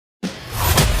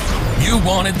You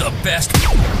wanted the best.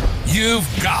 You've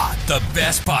got the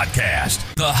best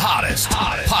podcast. The hottest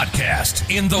podcast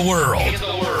in the world.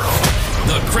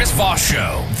 The Chris Voss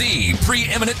Show, the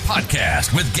preeminent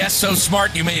podcast with guests so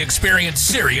smart you may experience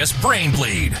serious brain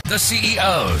bleed. The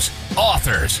CEOs,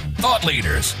 authors, thought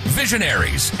leaders,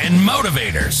 visionaries, and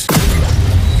motivators.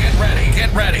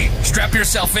 Get ready. Strap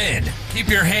yourself in. Keep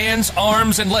your hands,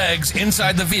 arms, and legs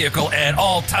inside the vehicle at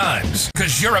all times,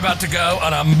 because you're about to go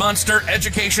on a monster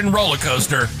education roller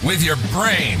coaster with your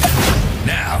brain.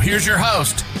 Now, here's your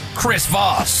host, Chris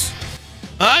Voss.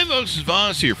 Hi, folks. It's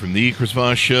Voss here from the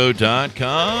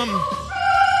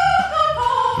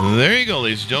ChrisVossShow.com. There you go,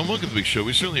 ladies and gentlemen. Welcome to the big show.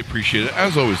 We certainly appreciate it.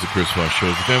 As always, the Chris Voss Show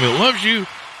is the family that loves you,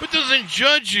 but doesn't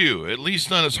judge you, at least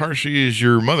not as harshly as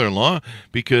your mother-in-law,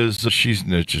 because she's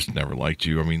just never liked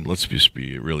you. I mean, let's just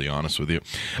be really honest with you.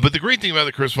 But the great thing about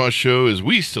the Chris Voss Show is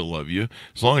we still love you,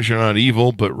 as long as you're not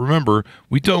evil. But remember,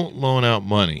 we don't loan out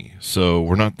money, so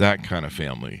we're not that kind of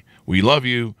family. We love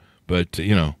you, but,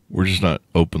 we're just not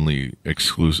openly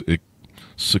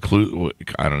seclude.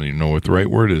 I don't even know what the right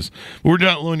word is. We're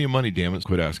not loaning you money, damn it.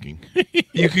 Quit asking.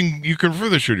 You can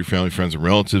further share to your family, friends, and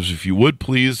relatives. If you would,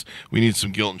 please. We need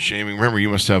some guilt and shaming. Remember, you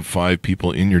must have 5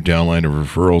 people in your downline of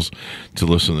referrals to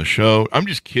listen to the show. I'm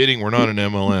just kidding. We're not an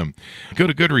MLM. Go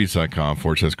to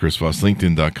goodreads.com/Chris Voss,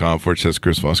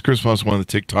 LinkedIn.com/Chris Voss, Chris Voss one of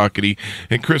the TikTokity,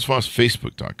 and Chris Voss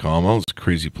Facebook.com. All those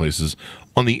crazy places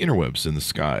on the interwebs in the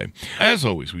sky. As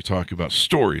always, we talk about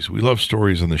stories. We love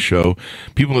stories on the show.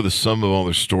 People are the sum of all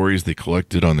their stories they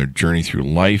collected on their journey through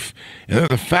life, and they're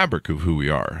the fabric of who we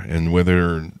are. And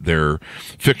whether they're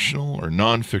fictional or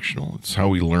non-fictional, it's how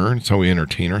we learn, it's how we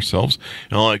entertain ourselves,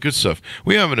 and all that good stuff.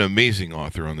 We have an amazing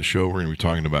author on the show. We're going to be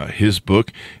talking about his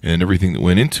book and everything that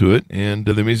went into it, and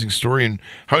the amazing story and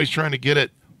how he's trying to get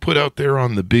it put out there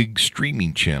on the big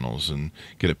streaming channels and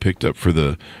get it picked up for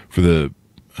the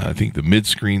I think the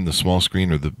mid-screen, the small screen,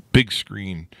 or the big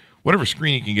screen, whatever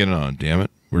screen you can get it on, damn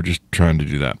it. We're just trying to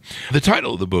do that. The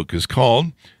title of the book is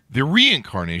called The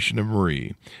Reincarnation of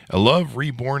Marie, A Love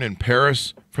Reborn in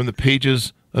Paris from the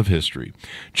Pages of History.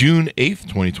 June 8th,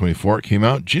 2024, it came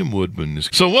out. Jim Woodman is.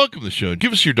 So welcome to the show.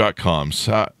 Give us your .coms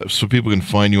so people can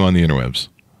find you on the interwebs.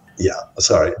 Yeah,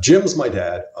 sorry. Jim's my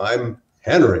dad. I'm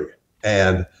Henry.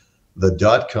 And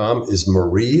the .com is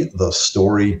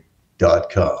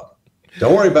mariethestory.com.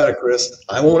 Don't worry about it, Chris.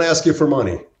 I won't ask you for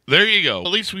money. There you go. At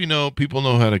least we know people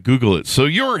know how to Google it. So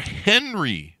you're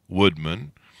Henry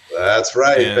Woodman. That's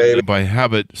right, baby. By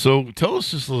habit. So tell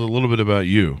us just a little bit about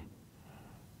you.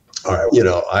 All right.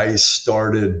 I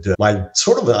started I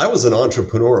was an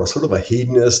entrepreneur, sort of a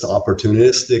hedonist,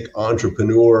 opportunistic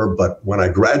entrepreneur. But when I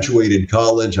graduated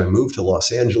college, I moved to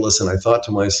Los Angeles and I thought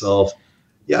to myself,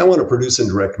 yeah, I want to produce and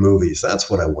direct movies. That's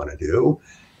what I want to do.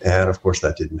 And of course,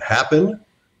 that didn't happen.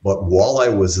 But while I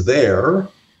was there,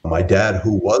 my dad,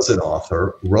 who was an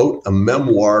author, wrote a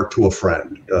memoir to a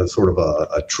friend, sort of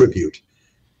a tribute.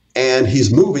 And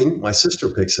he's moving. My sister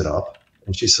picks it up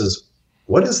and she says,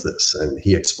 "What is this?" And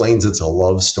he explains it's a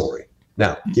love story.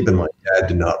 Now, keep in mind, Dad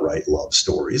did not write love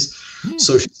stories.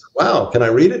 So she said, "Wow, can I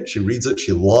read it?" She reads it.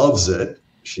 She loves it.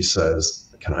 She says,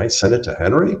 "Can I send it to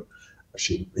Henry?"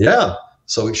 Yeah.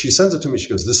 So she sends it to me. She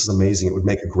goes, "This is amazing. It would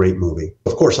make a great movie."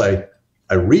 Of course, I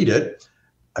read it.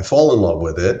 I fall in love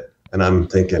with it, and I'm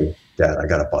thinking, "Dad, I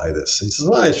got to buy this." He says,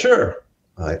 "Well, sure."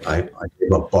 I gave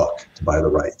him $1 to buy the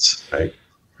rights, right?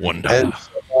 $1. And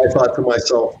so I thought to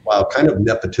myself, wow, kind of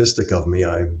nepotistic of me.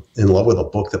 I'm in love with a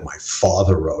book that my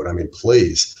father wrote. I mean,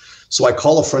 please. So I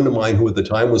call a friend of mine who at the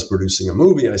time was producing a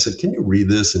movie, and I said, "Can you read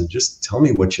this and just tell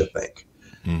me what you think?"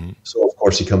 Mm-hmm. So, of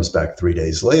course, he comes back 3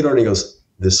 days later, and he goes,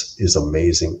 "This is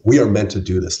amazing. We are meant to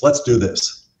do this. Let's do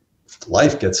this."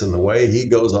 Life gets in the way. He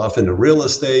goes off into real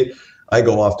estate. I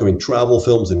go off doing travel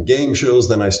films and game shows.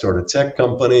 Then I start a tech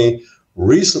company,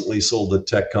 recently sold a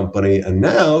tech company, and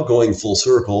now going full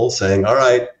circle saying, all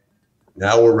right,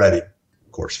 now we're ready.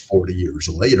 Of course, 40 years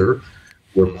later,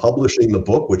 we're publishing the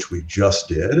book, which we just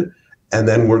did, and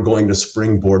then we're going to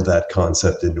springboard that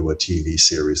concept into a TV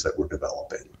series that we're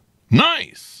developing.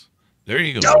 Nice. There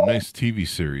you go. Nice TV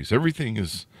series. Everything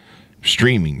is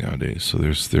streaming nowadays, so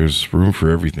there's room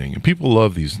for everything, and people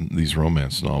love these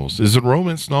romance novels. Is it a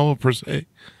romance novel per se?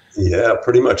 Yeah,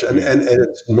 pretty much, and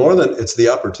it's it's the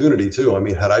opportunity too. I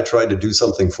mean, had I tried to do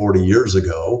something 40 years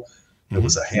ago, it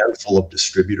was a handful of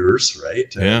distributors,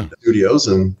 right? And studios,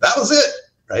 and that was it.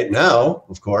 Right now,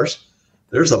 of course,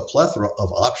 there's a plethora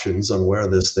of options on where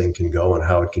this thing can go and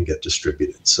how it can get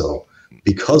distributed. So,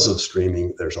 because of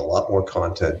streaming, there's a lot more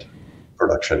content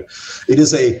production. It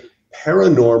is a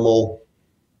paranormal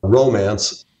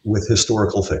romance with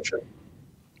historical fiction.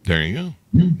 There you go.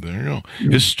 There you go.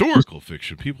 Historical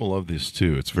fiction. People love this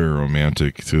too. It's very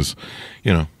romantic. It's just,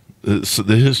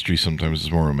 the history sometimes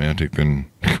is more romantic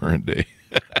than current day.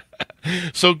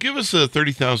 So give us a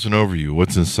 30,000 overview.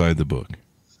 What's inside the book?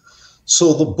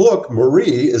 So the book,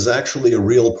 Marie, is actually a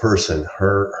real person.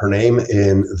 Her name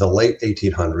in the late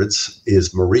 1800s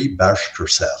is Marie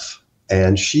Bashkirtseff,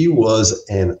 and she was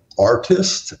an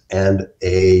artist and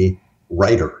a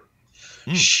writer.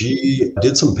 She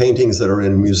did some paintings that are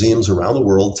in museums around the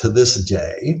world to this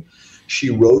day.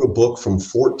 She wrote a book from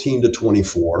 14 to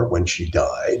 24 when she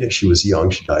died. She was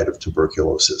young. She died of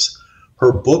tuberculosis.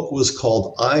 Her book was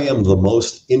called I Am the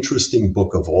Most Interesting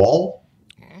Book of All,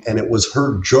 and it was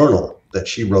her journal that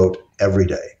she wrote every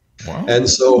day. Wow. And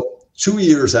so 2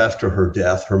 years after her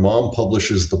death, her mom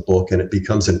publishes the book, and it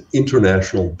becomes an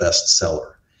international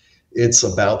bestseller. It's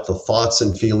about the thoughts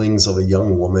and feelings of a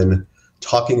young woman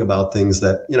talking about things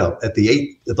that, at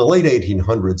the late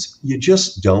 1800s, you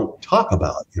just don't talk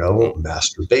about,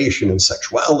 masturbation and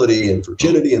sexuality and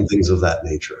virginity and things of that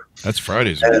nature. That's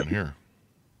Fridays around here.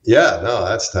 Yeah, no,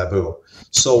 that's taboo.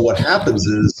 So what happens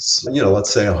is,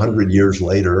 let's say 100 years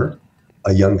later,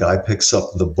 a young guy picks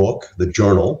up the book, the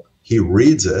journal, he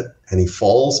reads it, and he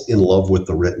falls in love with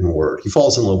the written word. He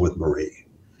falls in love with Marie.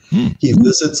 He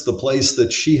visits the place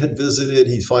that she had visited.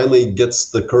 He finally gets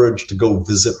the courage to go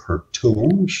visit her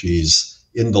tomb. She's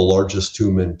in the largest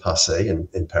tomb in Passy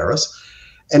in Paris.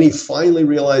 And he finally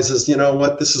realizes,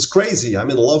 this is crazy. I'm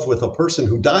in love with a person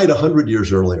who died 100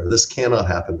 years earlier. This cannot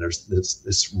happen.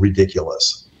 It's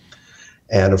ridiculous.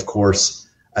 And of course,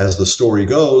 as the story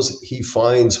goes, he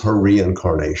finds her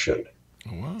reincarnation.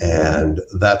 Oh, wow. And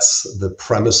that's the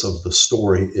premise of the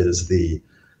story, is the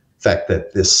fact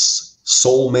that this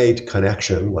soulmate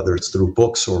connection, whether it's through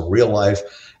books or real life,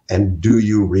 and do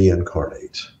you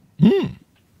reincarnate?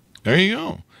 There you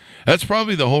go. That's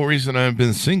probably the whole reason I've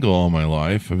been single all my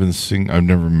life. I've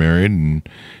never married,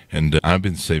 and I've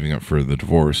been saving up for the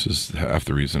divorce is half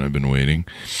the reason I've been waiting.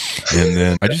 And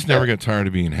then I just never got tired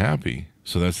of being happy.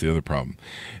 So that's the other problem.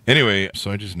 Anyway, so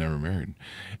I just never married.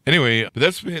 Anyway, but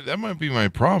that might be my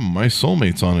problem. My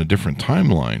soulmate's on a different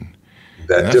timeline.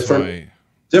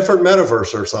 Different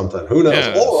metaverse or something. Who knows?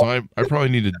 Yeah, so I probably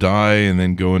need to die and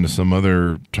then go into some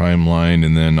other timeline,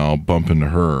 and then I'll bump into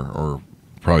her, or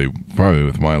probably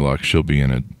with my luck, she'll be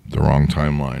in the wrong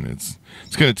timeline. It's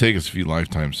going to take us a few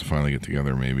lifetimes to finally get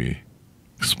together. Maybe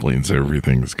explains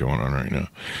everything that's going on right now.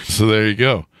 So there you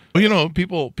go. Well,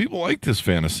 people like this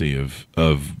fantasy of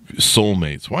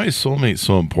soulmates. Why is soulmate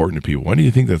so important to people? Why do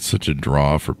you think that's such a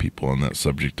draw for people on that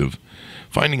subject of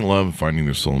finding love and finding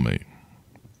their soulmate?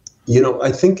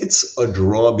 I think it's a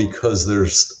draw because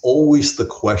there's always the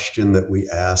question that we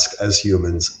ask as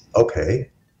humans, okay,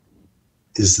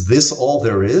 is this all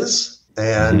there is?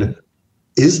 And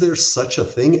is there such a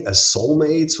thing as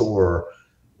soulmates, or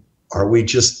are we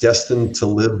just destined to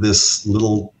live this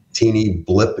little teeny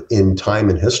blip in time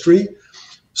and history?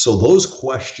 So those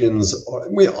questions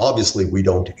obviously we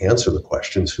don't answer the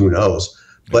questions, who knows,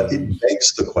 but it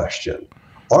begs the question,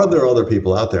 are there other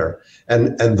people out there?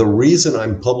 And the reason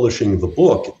I'm publishing the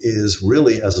book is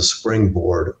really as a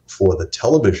springboard for the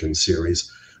television series,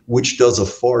 which does a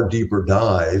far deeper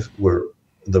dive, where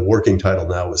the working title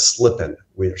now is Slippin'.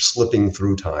 We are slipping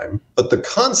through time. But the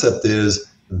concept is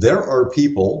there are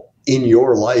people in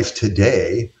your life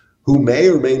today who may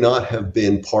or may not have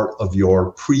been part of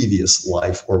your previous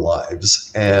life or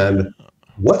lives. And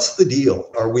what's the deal?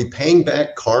 Are we paying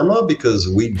back karma because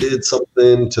we did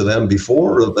something to them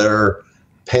before, or they're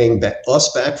paying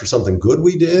us back for something good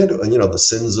we did? The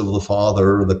sins of the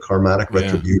father, the karmatic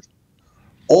retribution,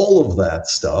 all of that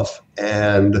stuff.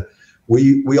 And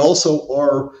we also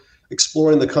are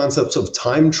exploring the concepts of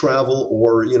time travel,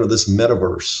 or, this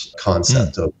metaverse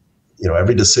concept of,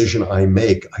 every decision I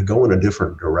make, I go in a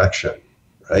different direction,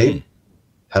 right?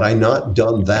 Had I not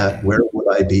done that, where would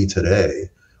I be today?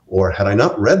 Or had I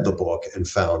not read the book and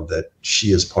found that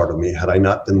she is part of me, had I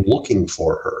not been looking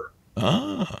for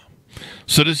her?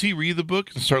 So does he read the book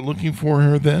and start looking for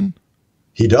her then?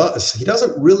 He does. He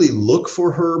doesn't really look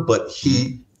for her, but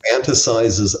he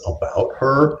fantasizes about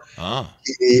her.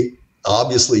 He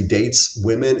obviously dates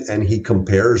women, and he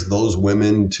compares those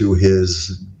women to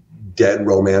his dead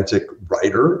romantic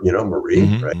writer, Marie.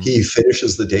 Right? He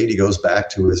finishes the date, he goes back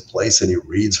to his place, and he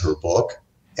reads her book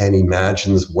and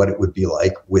imagines what it would be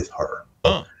like with her.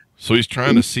 So he's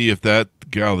trying to see if that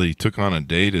gal that he took on a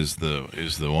date is the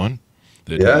one.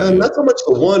 And not so much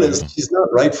the one is she's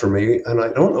not right for me, and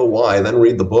I don't know why. I then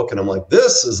read the book and I'm like,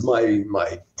 this is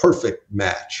my perfect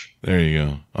match. There you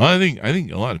go. I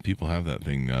think a lot of people have that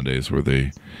thing nowadays where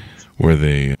where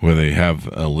they have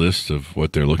a list of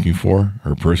what they're looking for,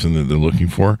 or a person that they're looking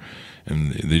for,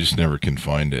 and they just never can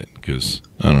find it because,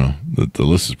 I don't know, the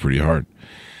list is pretty hard.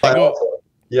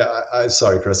 I'm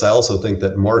sorry, Chris. I also think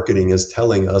that marketing is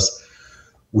telling us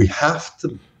we have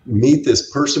to meet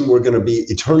this person we're going to be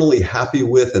eternally happy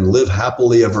with and live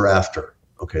happily ever after.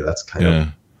 Okay, that's kind of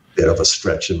a bit of a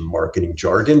stretch in marketing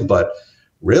jargon, but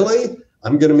really,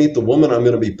 I'm going to meet the woman I'm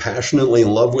going to be passionately in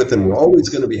love with, and we're always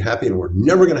going to be happy, and we're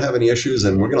never going to have any issues,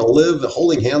 and we're going to live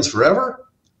holding hands forever?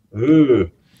 Ooh.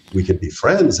 We can be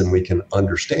friends, and we can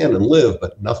understand and live,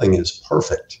 but nothing is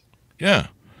perfect. Yeah.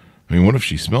 I mean, what if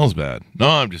she smells bad? No,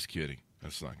 I'm just kidding.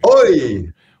 That's not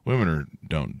good. Women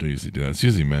don't usually do that. It's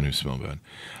usually men who smell bad.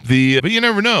 But you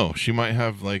never know. She might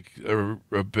have like a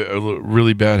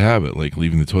really bad habit, like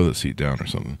leaving the toilet seat down or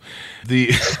something. See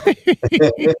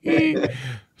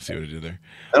what I did there?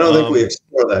 I don't think we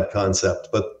explore that concept,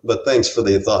 but thanks for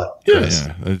the thought, Chris.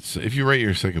 Yeah. If you write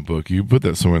your second book, you put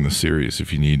that somewhere in the series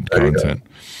if you need content.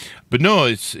 But no,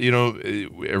 it's,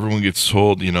 everyone gets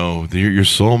told, your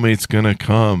soulmate's going to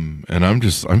come. And I'm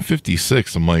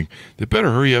 56. I'm like, they better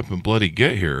hurry up and bloody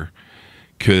get here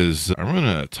because I'm running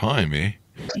out of time, eh?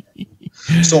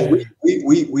 So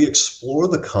we explore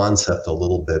the concept a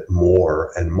little bit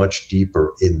more and much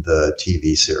deeper in the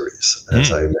TV series, as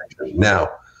I mentioned. Now,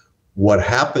 what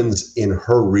happens in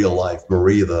her real life,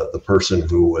 Marie, the person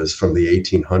who was from the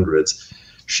 1800s,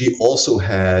 she also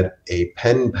had a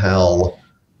pen pal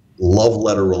love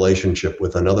letter relationship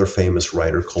with another famous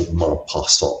writer called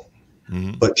Maupassant.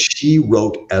 Mm-hmm. But she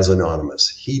wrote as anonymous.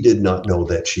 He did not know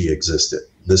that she existed.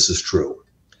 This is true.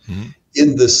 Mm-hmm.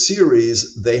 In the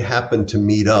series, they happen to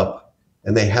meet up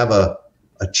and they have a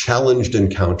challenged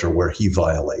encounter where he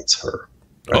violates her.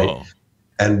 Right? Oh.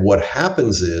 And what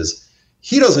happens is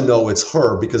he doesn't know it's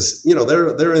her because,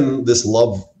 they're in this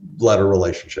love letter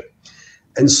relationship.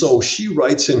 And so she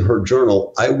writes in her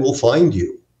journal, I will find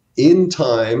you. In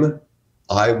time,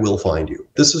 I will find you.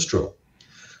 This is true.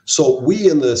 So we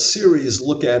in the series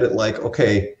look at it like,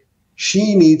 okay,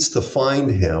 she needs to find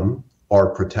him. Our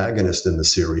protagonist in the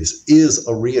series is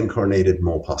a reincarnated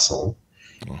Maupassant,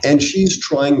 and she's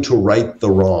trying to right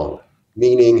the wrong,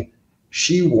 meaning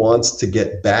she wants to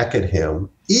get back at him,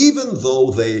 even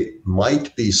though they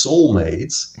might be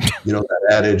soulmates. That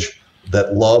adage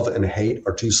that love and hate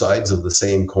are two sides of the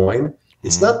same coin.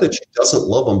 It's not that she doesn't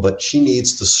love him, but she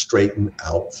needs to straighten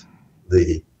out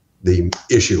the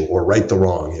issue or right the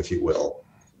wrong, if you will.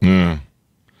 Yeah.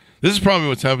 This is probably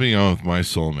what's happening with my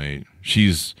soulmate.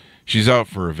 She's out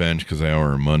for revenge because I owe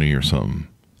her money or something.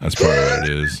 That's probably what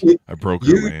it is. I broke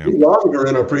her lamp. You wronged her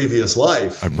in a previous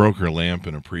life. I broke her lamp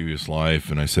in a previous life,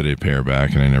 and I said I'd pay her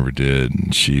back, and I never did.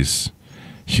 And she's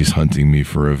hunting me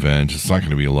for revenge. It's not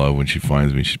going to be love when she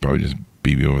finds me. She'd probably just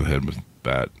beat me over the head with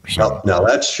bat or something. Now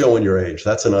that's showing your age.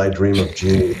 That's an I Dream of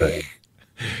Jeannie thing.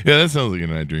 Yeah, that sounds like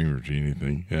an I Dream of Jeannie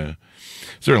thing. Yeah.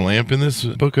 Is there a lamp in this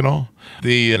book at all?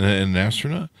 An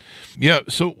astronaut? Yeah.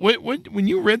 So when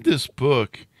you read this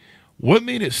book, what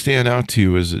made it stand out to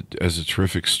you as a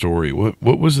terrific story? What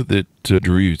was it that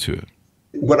drew you to it?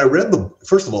 When I read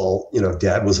first of all,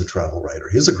 Dad was a travel writer.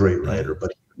 He's a great writer,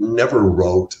 but he never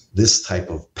wrote this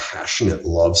type of passionate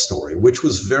love story, which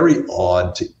was very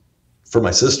odd for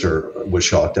my sister. Was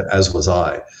shocked, as was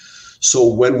I. So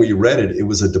when we read it, it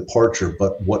was a departure.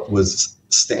 But what was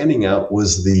standing out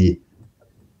was the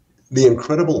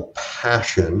incredible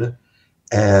passion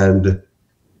and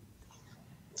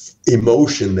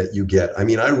emotion that you get. I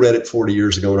mean, I read it 40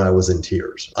 years ago and I was in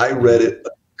tears. I read it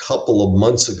a couple of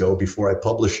months ago before I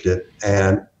published it,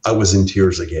 and I was in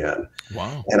tears again.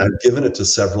 Wow. And I've given it to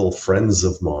several friends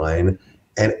of mine.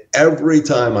 And every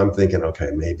time I'm thinking, okay,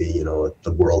 maybe,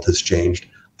 the world has changed,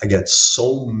 I get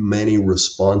so many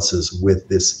responses with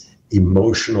this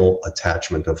emotional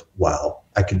attachment of, wow,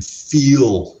 I can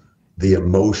feel the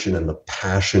emotion and the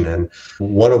passion. And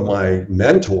one of my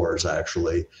mentors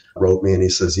actually wrote me and he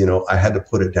says, I had to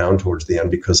put it down towards the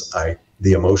end because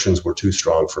the emotions were too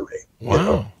strong for me.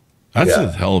 Wow. That's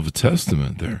a hell of a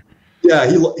testament there. Yeah,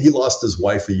 he lost his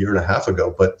wife a year and a half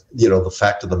ago, but the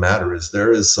fact of the matter is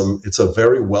it's a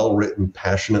very well-written,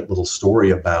 passionate little story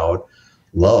about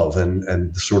love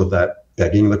and sort of that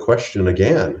begging the question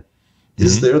again.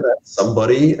 Is there that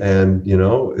somebody, and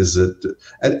is it,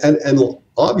 and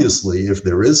obviously if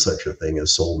there is such a thing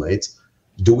as soulmates,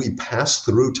 do we pass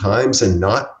through times and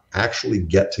not actually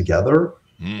get together?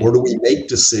 Or do we make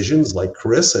decisions like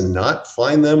Chris and not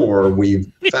find them, or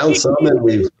we've found some and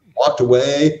we've walked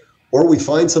away, or we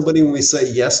find somebody and we say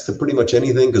yes to pretty much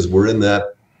anything because we're in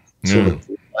that sort of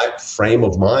frame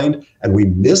of mind and we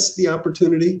miss the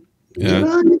opportunity? Yeah.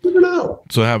 You never know.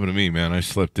 So it happened to me, man. I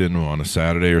slept in on a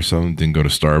Saturday or something, didn't go to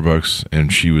Starbucks,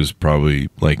 and she was probably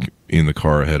like in the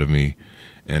car ahead of me,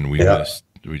 and we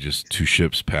just two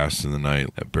ships passed in the night,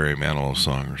 that Barry Manilow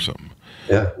song or something.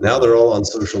 Yeah. Now they're all on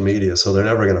social media, so they're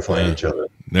never going to find each other.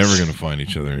 Never going to find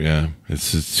each other. Yeah.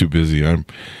 It's too busy. I'm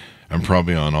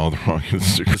probably on all the wrong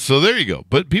Instagram. So there you go.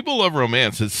 But people love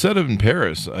romance. It's set in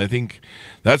Paris. I think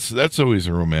that's always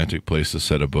a romantic place to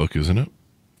set a book, isn't it?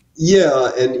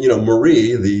 Yeah, and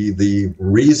Marie, the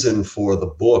reason for the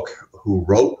book, who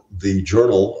wrote the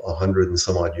journal 100 and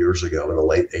some odd years ago in the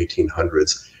late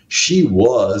 1800s, she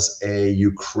was a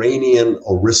Ukrainian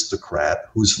aristocrat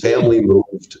whose family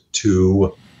moved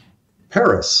to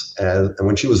Paris and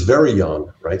when she was very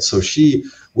young, right? So she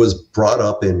was brought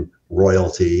up in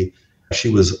royalty. She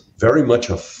was very much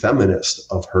a feminist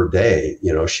of her day.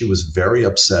 She was very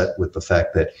upset with the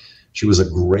fact that she was a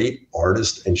great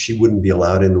artist and she wouldn't be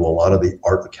allowed into a lot of the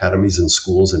art academies and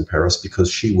schools in Paris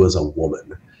because she was a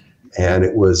woman. And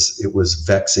it was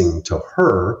vexing to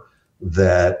her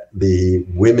that the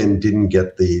women didn't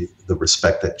get the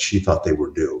respect that she thought they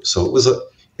were due. So it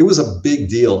was a big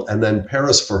deal. And then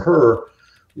Paris for her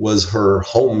was her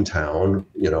hometown,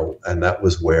 and that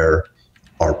was where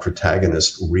our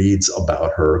protagonist reads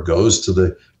about her, goes to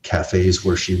the cafes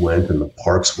where she went and the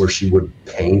parks where she would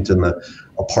paint and the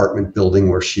apartment building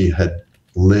where she had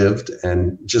lived,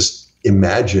 and just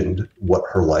imagined what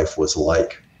her life was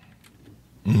like.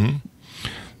 Mm-hmm.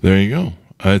 There you go.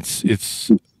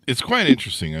 It's quite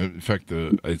interesting. In fact,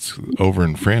 it's over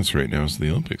in France right now. It's the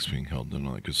Olympics being held and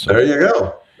all that good stuff. There you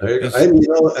go.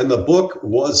 And the book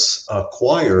was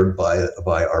acquired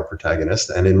by our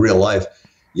protagonist, and in real life,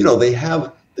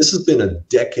 this has been a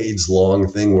decades-long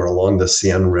thing where along the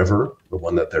Seine River, the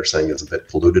one that they're saying is a bit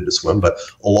polluted to swim, but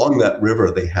along that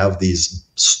river, they have these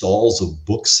stalls of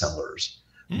booksellers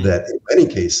that in many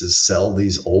cases sell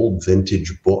these old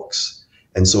vintage books.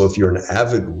 And so if you're an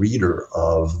avid reader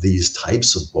of these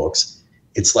types of books,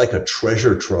 it's like a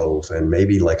treasure trove and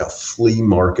maybe like a flea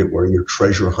market where you're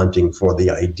treasure hunting for the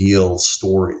ideal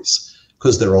stories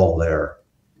because they're all there.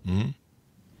 Mm-hmm.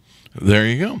 There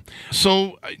you go.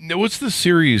 So what's the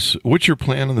series? What's your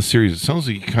plan on the series? It sounds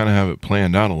like you kind of have it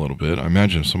planned out a little bit. I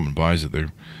imagine if someone buys it, they're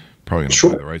probably going to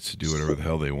buy the rights to do whatever the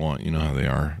hell they want. You know how they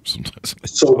are sometimes.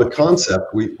 So the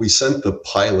concept, we sent the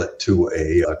pilot to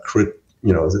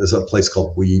there's a place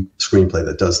called We Screenplay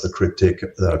that does the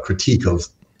critique of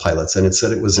pilots. And it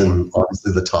said it was in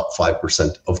honestly the top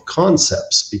 5% of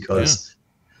concepts because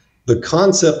the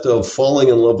concept of falling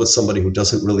in love with somebody who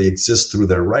doesn't really exist through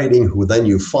their writing, who then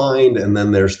you find, and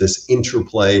then there's this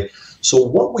interplay. So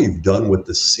what we've done with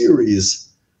the series,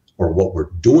 or what we're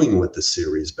doing with the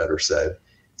series, better said,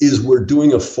 is we're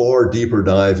doing a far deeper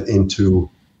dive into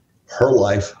her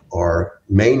life. Our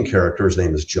main character's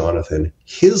name is Jonathan,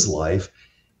 his life,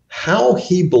 how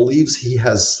he believes he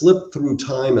has slipped through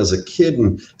time as a kid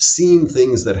and seen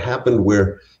things that happened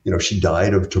where she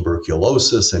died of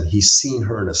tuberculosis, and he's seen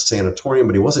her in a sanatorium,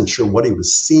 but he wasn't sure what he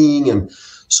was seeing. And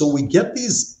so we get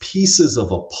these pieces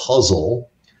of a puzzle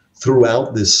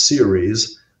throughout this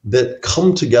series that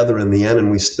come together in the end,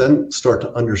 and we then start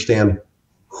to understand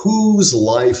whose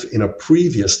life in a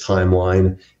previous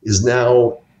timeline is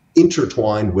now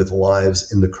intertwined with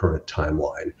lives in the current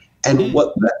timeline, and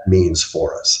what that means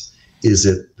for us. Is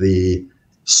it the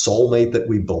soulmate that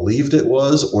we believed it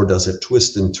was, or does it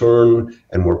twist and turn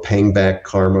and we're paying back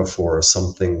karma for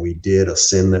something we did, a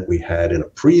sin that we had in a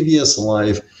previous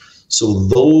life? So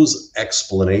those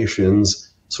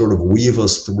explanations sort of weave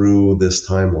us through this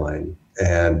timeline.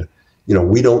 And,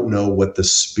 we don't know what the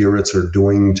spirits are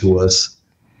doing to us.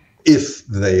 If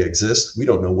they exist, we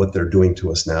don't know what they're doing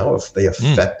to us now. If they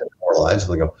affect our lives,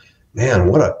 we go, man,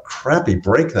 what a crappy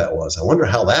break that was. I wonder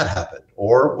how that happened.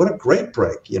 Or what a great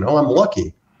break. I'm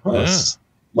lucky.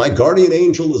 My guardian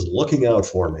angel is looking out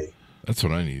for me. That's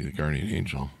what I need, a guardian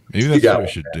angel. Maybe that's what I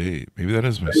should date. Maybe that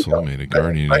is my soulmate, a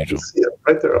guardian angel. I can see it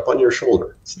right there up on your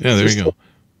shoulder. Yeah, there you go.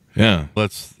 Yeah,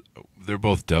 they're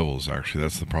both devils, actually.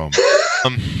 That's the problem.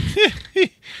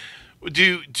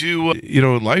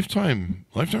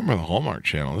 Lifetime or the Hallmark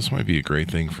Channel, this might be a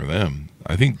great thing for them.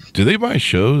 I think, do they buy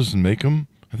shows and make them?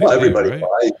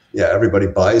 Everybody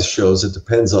buys shows. It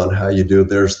depends on how you do it.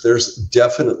 There's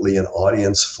definitely an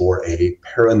audience for a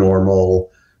paranormal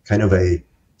kind of a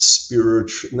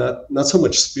spiritual, not so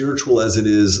much spiritual as it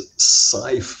is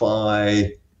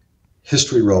sci-fi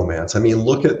history romance. I mean,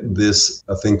 look at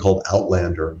a thing called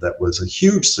Outlander that was a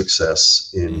huge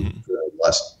success in the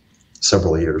last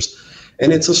several years.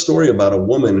 And it's a story about a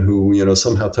woman who,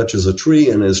 somehow touches a tree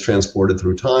and is transported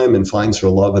through time and finds her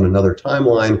love in another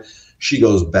timeline. She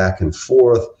goes back and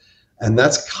forth. And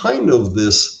that's kind of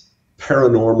this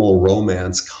paranormal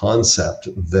romance concept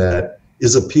that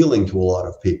is appealing to a lot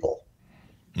of people.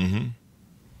 Mm-hmm.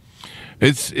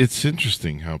 It's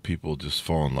interesting how people just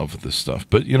fall in love with this stuff.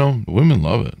 But, you know, women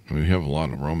love it. I mean, we have a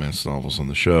lot of romance novels on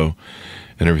the show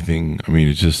and everything. I mean,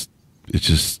 it's just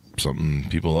something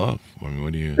people love. I mean,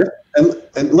 what do you... Yeah.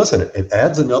 And listen, it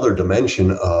adds another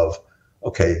dimension of,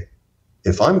 okay,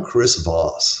 if I'm Chris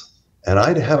Voss and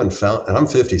I'm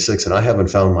 56 and I haven't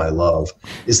found my love,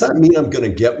 does that mean I'm going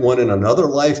to get one in another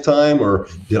lifetime? Or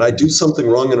did I do something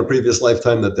wrong in a previous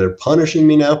lifetime that they're punishing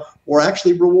me now, or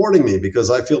actually rewarding me because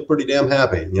I feel pretty damn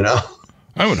happy, you know?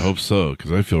 I would hope so,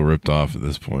 because I feel ripped off at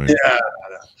this point. Yeah.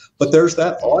 But there's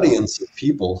that audience of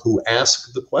people who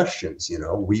ask the questions, you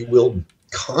know. We will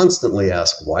constantly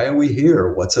ask, why are we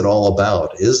here? What's it all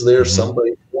about? Is there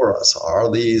somebody for us? Are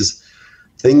these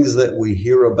things that we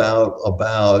hear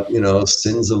about, you know,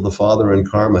 sins of the father and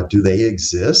karma, do they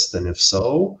exist? And if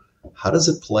so, how does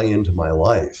it play into my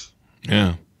life?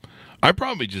 Yeah. I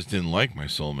probably just didn't like my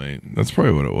soulmate. That's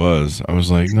probably what it was. I was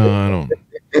like, no, I don't.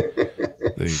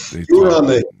 You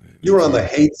were on the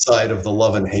hate side of the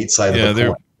love and hate side of the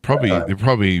coin. They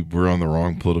probably were on the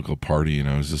wrong political party, and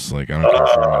I was just like, I don't care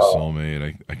if you're my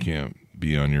soulmate. I can't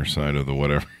be on your side of the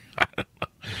whatever.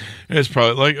 It's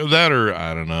probably like that, or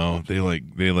I don't know. They like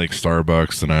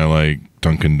Starbucks, and I like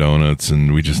Dunkin' Donuts,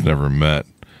 and we just never met.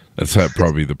 That's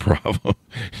probably the problem.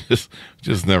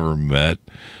 just never met.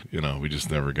 You know, we just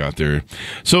never got there.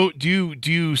 So do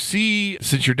you see,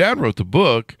 since your dad wrote the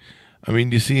book, I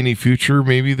mean, do you see any future,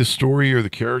 maybe the story or the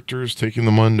characters taking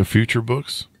them on to future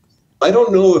books? I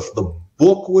don't know if the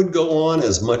book would go on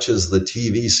as much as the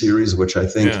TV series, which I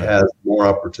think has more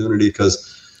opportunity,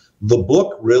 because the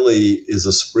book really is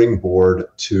a springboard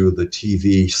to the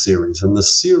TV series. And the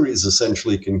series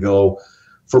essentially can go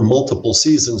for multiple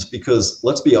seasons because,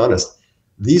 let's be honest,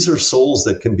 these are souls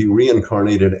that can be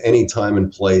reincarnated any time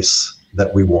and place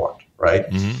that we want, right?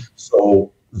 Mm-hmm.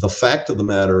 So the fact of the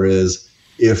matter is,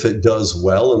 if it does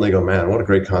well and they go, man, what a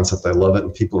great concept, I love it,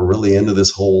 and people are really into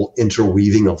this whole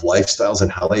interweaving of lifestyles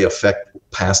and how they affect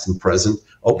past and present,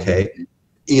 okay,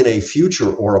 in a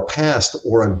future or a past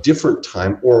or a different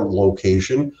time or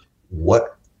location,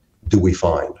 what do we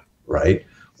find, right?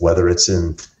 Whether it's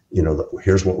in, you know,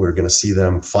 here's what we're going to see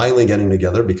them finally getting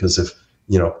together because if,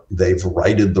 you know, they've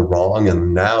righted the wrong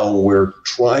and now we're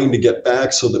trying to get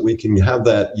back so that we can have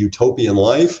that utopian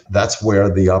life, that's where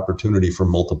the opportunity for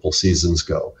multiple seasons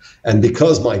go. And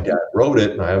because my dad wrote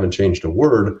it and I haven't changed a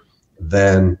word,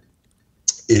 then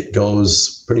it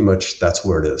goes pretty much, that's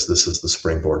where it is. This is the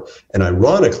springboard. And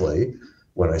ironically,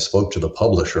 when I spoke to the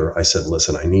publisher, I said,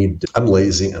 listen, I'm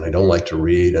lazy and I don't like to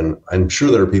read. And I'm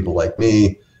sure there are people like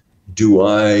me. Do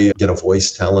I get a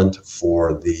voice talent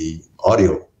for the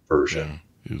audio version?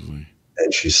 Yeah, usually.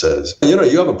 And she says, you know,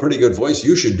 you have a pretty good voice.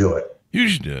 You should do it. You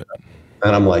should do it.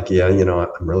 And I'm like, yeah, you know,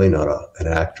 I'm really not an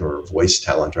actor or voice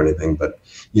talent or anything, but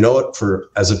you know what,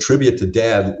 as a tribute to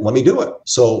Dad, let me do it.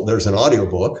 So there's an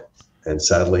audiobook, and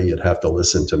sadly you'd have to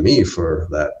listen to me for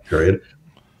that period.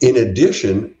 In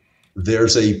addition,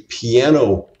 there's a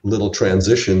piano little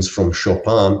transitions from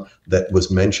Chopin that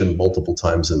was mentioned multiple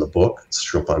times in the book. It's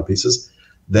Chopin pieces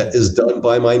that is done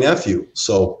by my nephew.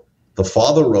 So the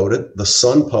father wrote it, the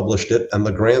son published it, and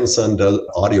the grandson does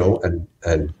audio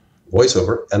and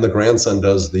voiceover, and the grandson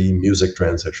does the music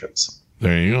transitions.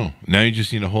 There you go. Now you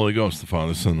just need a Holy Ghost, the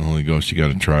Father, Son, and the Holy Ghost. You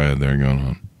got a triad there going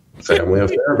on. Family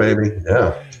affair, baby.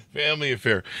 Yeah. Family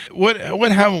affair. What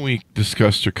haven't we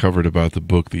discussed or covered about the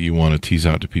book that you want to tease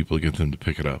out to people to get them to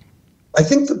pick it up? I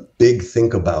think the big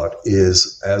think about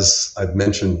is, as I've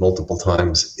mentioned multiple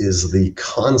times, is the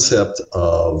concept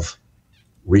of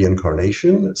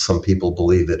reincarnation. Some people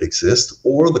believe it exists,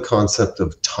 or the concept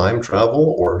of time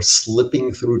travel or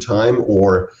slipping through time,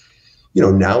 or, you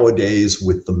know, nowadays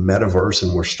with the metaverse,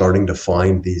 and we're starting to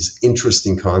find these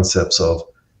interesting concepts of,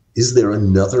 is there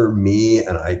another me?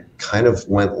 And I kind of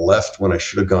went left when I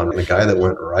should have gone. And the guy that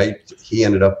went right, he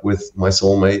ended up with my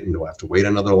soulmate, and do I have to wait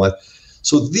another life?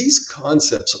 So these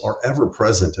concepts are ever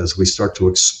present as we start to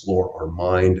explore our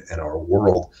mind and our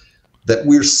world, that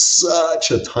we're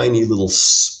such a tiny little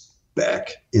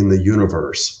speck in the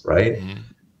universe, right? Mm-hmm.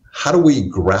 How do we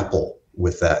grapple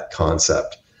with that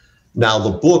concept? Now,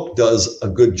 the book does a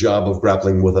good job of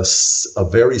grappling with a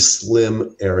very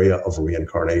slim area of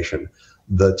reincarnation.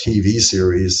 The TV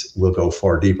series will go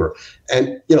far deeper.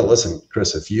 And, you know, listen,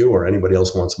 Chris, if you or anybody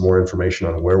else wants more information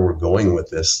on where we're going with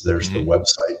this, there's the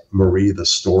website,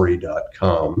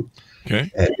 marithestory.com. Okay.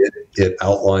 And it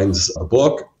outlines a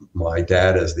book, my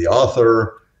dad as the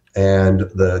author, and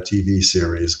the TV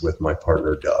series with my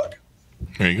partner, Doug.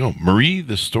 There you go.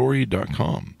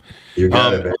 marithestory.com. You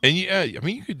got it, man. And yeah, I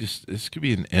mean, this could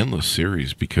be an endless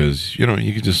series because,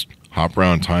 you could just hop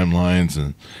around timelines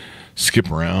and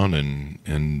skip around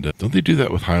and don't they do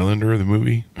that with Highlander, the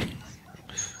movie?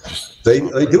 They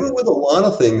do it with a lot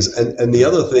of things. And the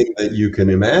other thing that you can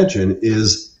imagine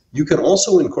is you can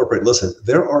also incorporate, listen,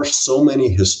 there are so many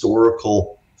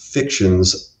historical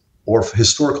fictions or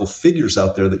historical figures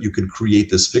out there that you could create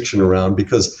this fiction around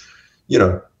because,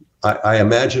 I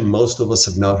imagine most of us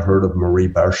have not heard of Marie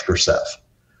Bashkirtseff.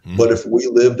 Mm-hmm. But if we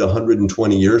lived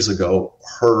 120 years ago,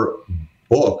 her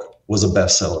book was a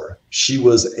bestseller. She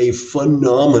was a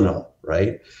phenomenon,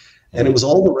 right? And it was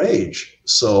all the rage.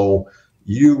 So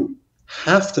you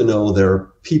have to know there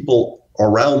are people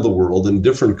around the world in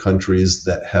different countries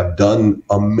that have done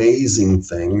amazing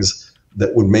things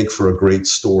that would make for a great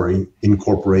story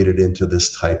incorporated into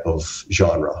this type of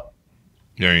genre.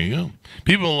 There you go.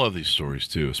 People love these stories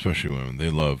too, especially women.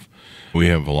 We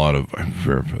have a lot of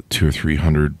 200 or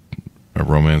 300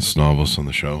 romance novels on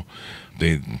the show.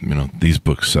 These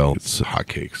books sell. It's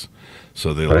hotcakes.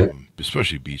 So they love them,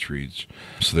 especially beach reads.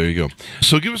 So there you go.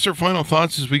 So give us our final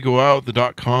thoughts as we go out,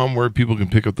 the .com, where people can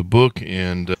pick up the book,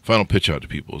 and final pitch out to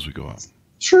people as we go out.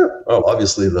 Sure. Oh,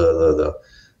 obviously the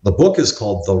book is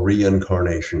called The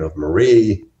Reincarnation of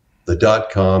Marie. The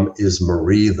 .com is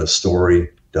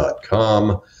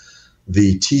mariethestory.com.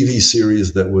 The TV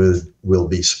series that will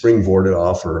be springboarded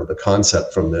off, or the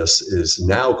concept from this, is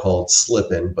now called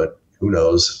Slip-In, but who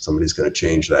knows? Somebody's going to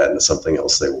change that into something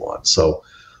else they want. So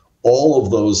all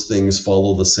of those things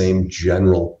follow the same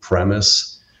general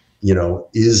premise.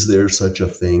 Is there such a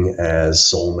thing as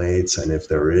soulmates? And if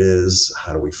there is,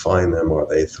 how do we find them? Are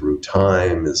they through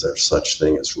time? Is there such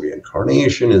thing as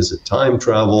reincarnation? Is it time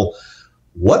travel?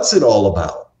 What's it all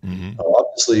about? Mm-hmm.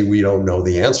 Obviously, we don't know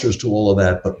the answers to all of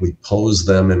that, but we pose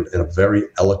them in a very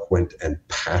eloquent and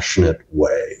passionate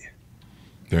way.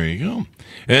 There you go.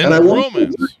 And I won't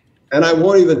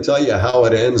even tell you how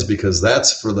it ends, because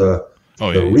that's for the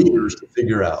readers to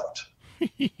figure out.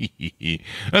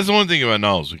 That's the one thing about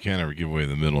novels. We can't ever give away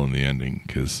the middle and the ending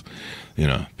because,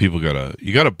 people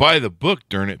you gotta buy the book,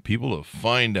 darn it, people to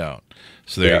find out.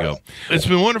 So there you go. It's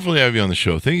been wonderful to have you on the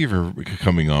show. Thank you for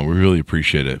coming on. We really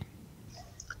appreciate it.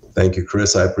 Thank you,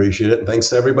 Chris. I appreciate it. And thanks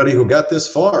to everybody who got this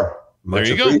far. Much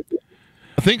there you go.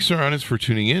 Thanks, our audience, for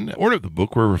tuning in. Order the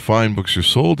book wherever fine books are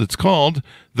sold. It's called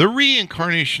The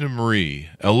Reincarnation of Marie,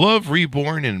 A Love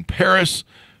Reborn in Paris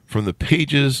from the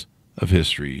Pages of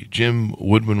History. Jim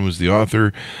Woodman was the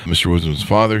author, Mr. Woodman's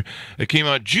father. It came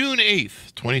out June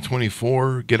 8th,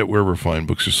 2024. Get it wherever fine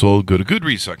books are sold. Go to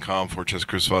goodreads.com,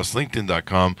 /Chris Voss,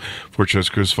 LinkedIn.com,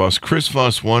 /Chris Voss, Chris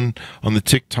Voss 1 on the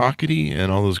TikTokity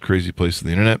and all those crazy places on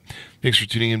the internet. Thanks for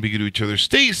tuning in. Be good to each other.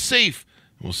 Stay safe.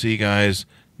 We'll see you guys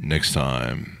next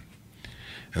time.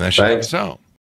 And that should take us out.